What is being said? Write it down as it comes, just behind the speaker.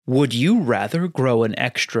Would you rather grow an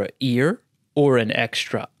extra ear or an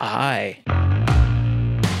extra eye?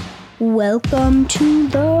 Welcome to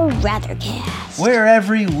the Rathercast, where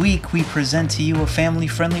every week we present to you a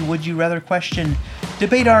family-friendly Would You Rather question,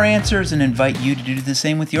 debate our answers, and invite you to do the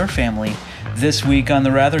same with your family. This week on the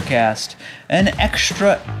Rathercast, an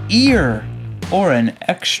extra ear or an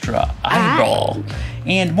extra eyeball?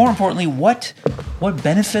 And more importantly, what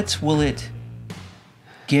benefits will it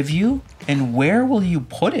give you? And where will you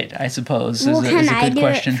put it, I suppose, is a good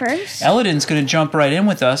question. Elodin's going to jump right in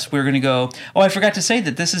with us. We're going to go... Oh, I forgot to say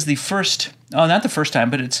that this is the first... Oh, not the first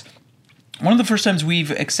time, but it's one of the first times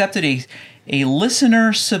we've accepted a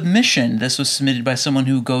listener submission. This was submitted by someone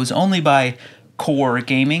who goes only by Core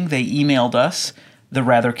Gaming. They emailed us,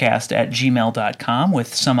 therathercast@gmail.com,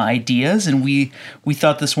 with some ideas, and we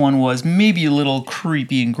thought this one was maybe a little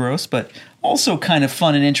creepy and gross, but also kind of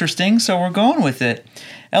fun and interesting, so we're going with it.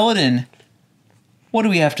 Elodin, what do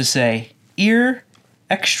we have to say? Ear,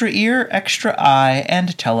 extra eye,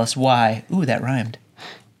 and tell us why. Ooh, that rhymed.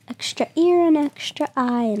 Extra ear and extra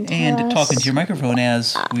eye, and tell us talking to your microphone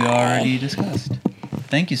as we already discussed.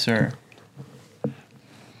 Thank you, sir.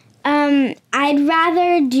 I'd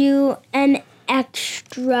rather do an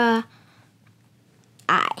extra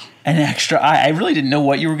eye. An extra eye? I really didn't know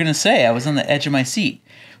what you were going to say. I was on the edge of my seat,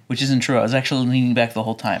 which isn't true. I was actually leaning back the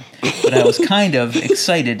whole time. But I was kind of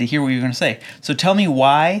excited to hear what you were going to say. So tell me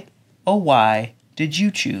why, did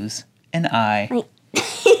you choose an eye?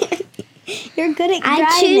 You're good at driving.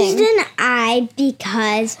 I choose an eye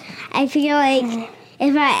because I feel like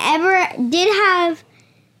if I ever did have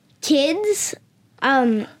kids,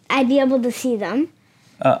 I'd be able to see them.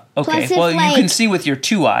 Okay. Plus, well, you can see with your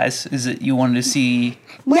two eyes. Is it you wanted to see?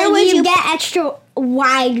 Where would you get extra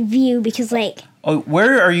wide view? Because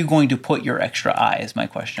where are you going to put your extra eye is my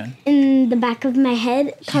question. In the back of my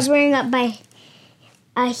head, covering up by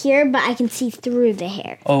here, but I can see through the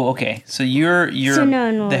hair. Oh, okay. So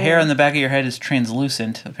the hair on the back of your head is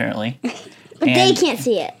translucent, apparently. But they can't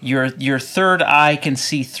see it. Your third eye can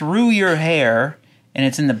see through your hair, and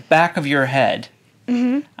it's in the back of your head.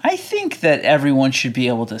 Mm-hmm. I think that everyone should be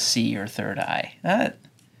able to see your third eye. I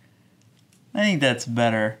think that's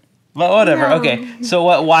better. But whatever. No. Okay.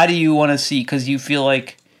 So why do you want to see? Because you feel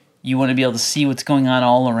like you want to be able to see what's going on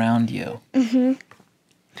all around you. Mm-hmm.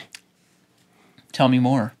 Tell me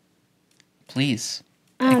more. Please.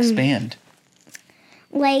 Expand.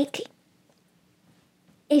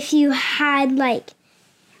 If you had,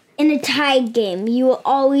 in a tag game, you will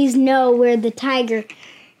always know where the tiger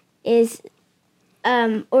is,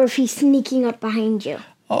 or if he's sneaking up behind you.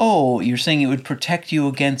 Oh, you're saying it would protect you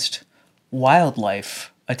against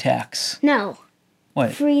wildlife attacks? No.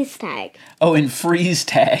 What? Freeze tag. Oh, in freeze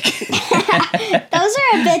tag. Those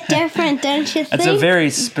are a bit different, don't you think? That's a very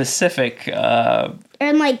specific... or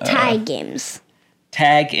in, tag games.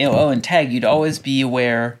 Tag, in tag, you'd always be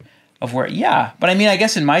aware of where... Yeah, but I mean, I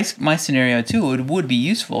guess in my scenario, too, it would be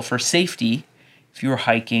useful for safety if you were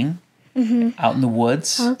hiking out in the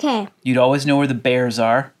woods. Okay. You'd always know where the bears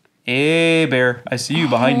are. Hey, bear, I see you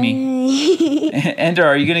behind me. Ender,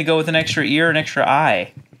 are you going to go with an extra ear or an extra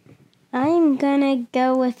eye? I'm gonna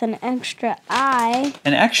go with an extra eye.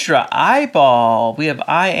 An extra eyeball. We have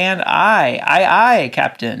eye and eye. Aye,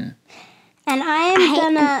 Captain. And I am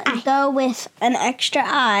gonna go with an extra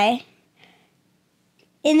eye.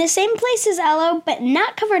 In the same place as Ello, but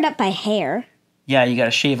not covered up by hair. Yeah, you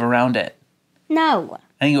gotta shave around it. No.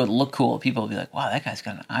 I think it would look cool. People would be like, wow, that guy's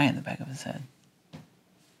got an eye in the back of his head.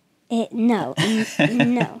 No.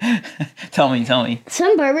 Tell me.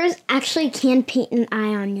 Some barbers actually can paint an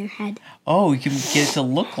eye on your head. Oh, you can get it to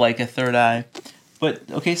look like a third eye. But,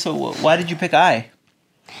 okay, so why did you pick eye?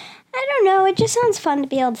 I don't know. It just sounds fun to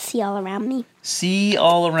be able to see all around me. See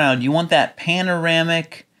all around. You want that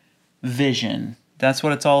panoramic vision. That's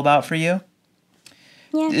what it's all about for you?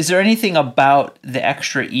 Yeah. Is there anything about the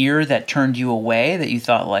extra ear that turned you away that you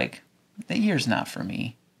thought, the ear's not for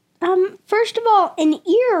me? First of all, an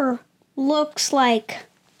ear looks like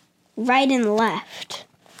right and left.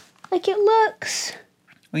 It looks...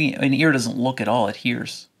 An ear doesn't look at all, it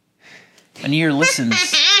hears. An ear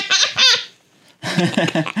listens.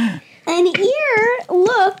 An ear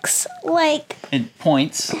looks like... It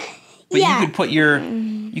points. But yeah. You could put your...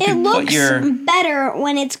 It looks better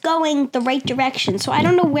when it's going the right direction, so I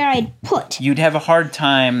don't know where I'd put... You'd have a hard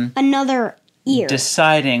time... Another ear.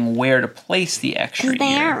 Deciding where to place the extra ear. Because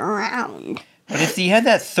they aren't round. But if you had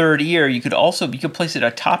that third ear, you could place it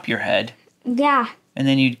atop your head. Yeah. And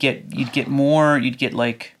then you'd get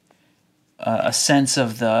a sense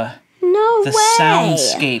of the No the way.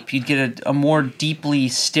 soundscape. You'd get a more deeply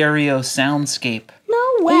stereo soundscape.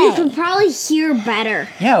 No And you could probably hear better.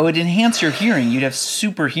 Yeah, it would enhance your hearing. You'd have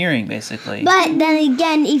super hearing, basically. But then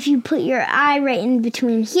again, if you put your eye right in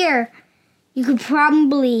between here, you could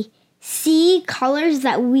probably see colors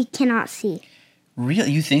that we cannot see.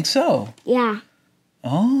 Really? You think so? Yeah.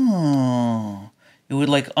 Oh. It would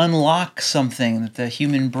like unlock something that the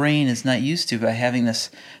human brain is not used to by having this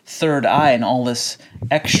third eye and all this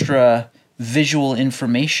extra visual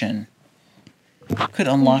information. It could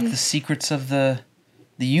unlock the secrets of the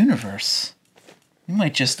universe. We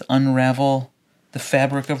might just unravel the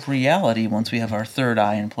fabric of reality once we have our third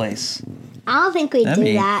eye in place. I don't think we'd That'd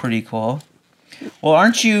do be that. pretty cool. Well,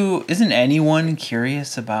 isn't anyone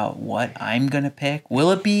curious about what I'm going to pick?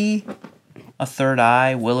 Will it be a third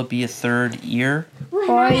eye? Will it be a third ear?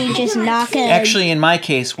 Or are you just not going to... Actually, in my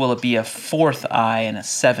case, will it be a fourth eye and a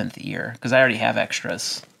seventh ear? Because I already have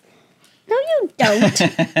extras. No, you don't.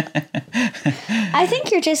 I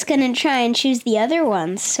think you're just going to try and choose the other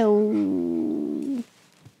ones, so...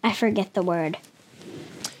 I forget the word.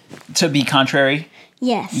 To be contrary?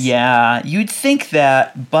 Yes. Yeah, you'd think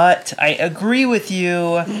that, but I agree with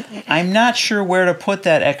you. I'm not sure where to put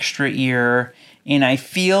that extra ear, and I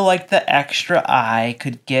feel like the extra eye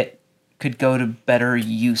could go to better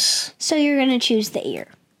use. So you're going to choose the ear.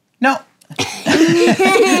 No.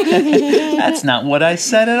 That's not what I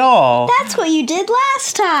said at all. That's what you did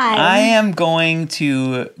last time. I am going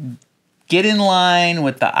to get in line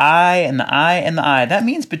with the eye and the eye and the eye. That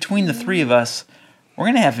means between the three of us, we're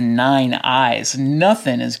going to have 9 eyes.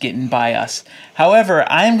 Nothing is getting by us. However,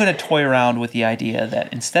 I am going to toy around with the idea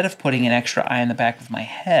that instead of putting an extra eye in the back of my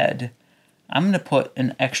head, I'm going to put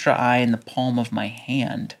an extra eye in the palm of my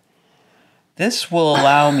hand. This will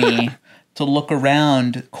allow me to look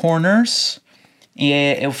around corners.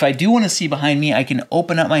 If I do want to see behind me, I can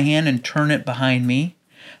open up my hand and turn it behind me.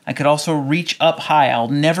 I could also reach up high. I'll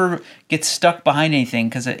never get stuck behind anything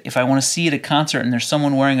because if I want to see at a concert and there's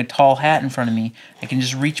someone wearing a tall hat in front of me, I can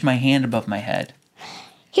just reach my hand above my head.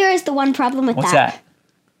 Here is the one problem with What's that?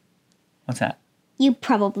 What's that? You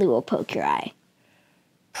probably will poke your eye.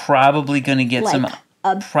 Probably going to get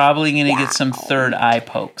Like some third eye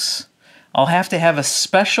pokes. I'll have to have a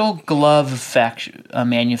special glove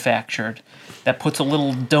manufactured that puts a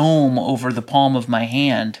little dome over the palm of my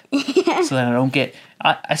hand so that I don't get...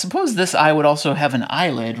 I suppose this eye would also have an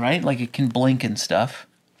eyelid, right? Like it can blink and stuff.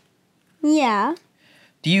 Yeah.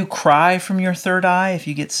 Do you cry from your third eye if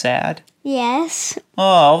you get sad? Yes. Oh,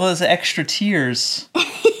 all those extra tears.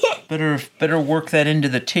 Better work that into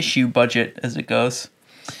the tissue budget as it goes.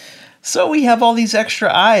 So we have all these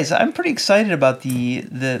extra eyes. I'm pretty excited about the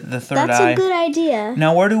third eye. That's a good idea.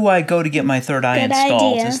 Now, where do I go to get my third eye Good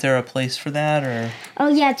installed? idea. Is there a place for that, or Oh,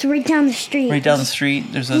 yeah, it's right down the street. right down the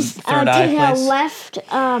street? There's a third eye take place. a left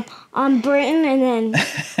on Britain and then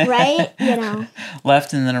right,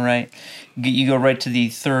 Left and then a right. You go right to the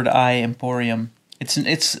Third Eye Emporium. It's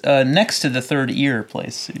next to the third ear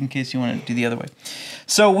place, in case you want to do the other way.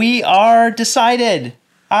 So we are decided.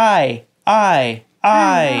 I.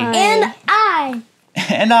 And I.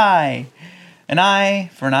 And I. An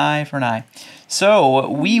eye for an eye for an eye. So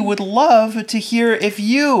we would love to hear if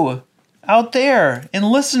you out there in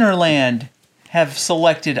listener land have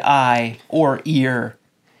selected eye or ear.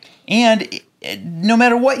 And no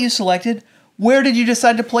matter what you selected, where did you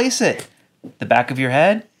decide to place it? The back of your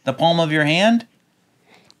head? The palm of your hand?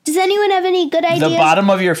 Does anyone have any good ideas? The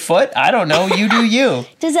bottom of your foot? I don't know. You do you.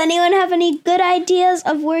 Does anyone have any good ideas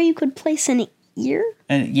of where you could place an ear?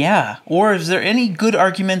 And yeah. Or is there any good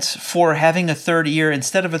arguments for having a third ear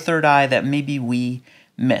instead of a third eye that maybe we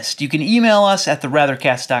missed? You can email us at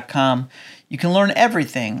therathercast.com. You can learn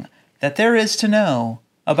everything that there is to know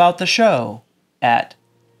about the show at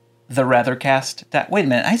therathercast. Wait a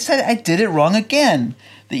minute. I did it wrong again.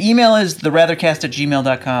 The email is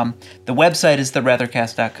therathercast@gmail.com. The website is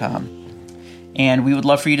therathercast.com. And we would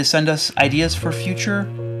love for you to send us ideas for future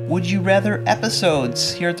Would You Rather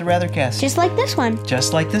episodes here at the Rathercast. Just like this one.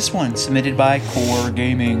 Just like this one, submitted by Core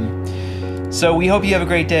Gaming. So we hope you have a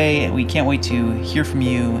great day. We can't wait to hear from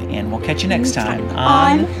you, and we'll catch you next time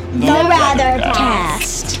On the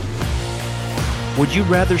Rathercast. Would you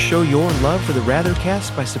rather show your love for the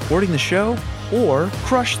Rathercast by supporting the show, or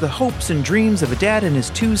crush the hopes and dreams of a dad and his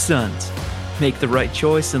 2 sons? Make the right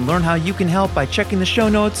choice and learn how you can help by checking the show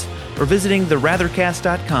notes or visiting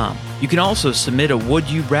therathercast.com. You can also submit a Would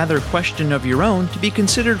You Rather question of your own to be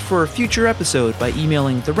considered for a future episode by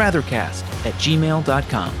emailing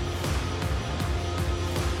therathercast@gmail.com.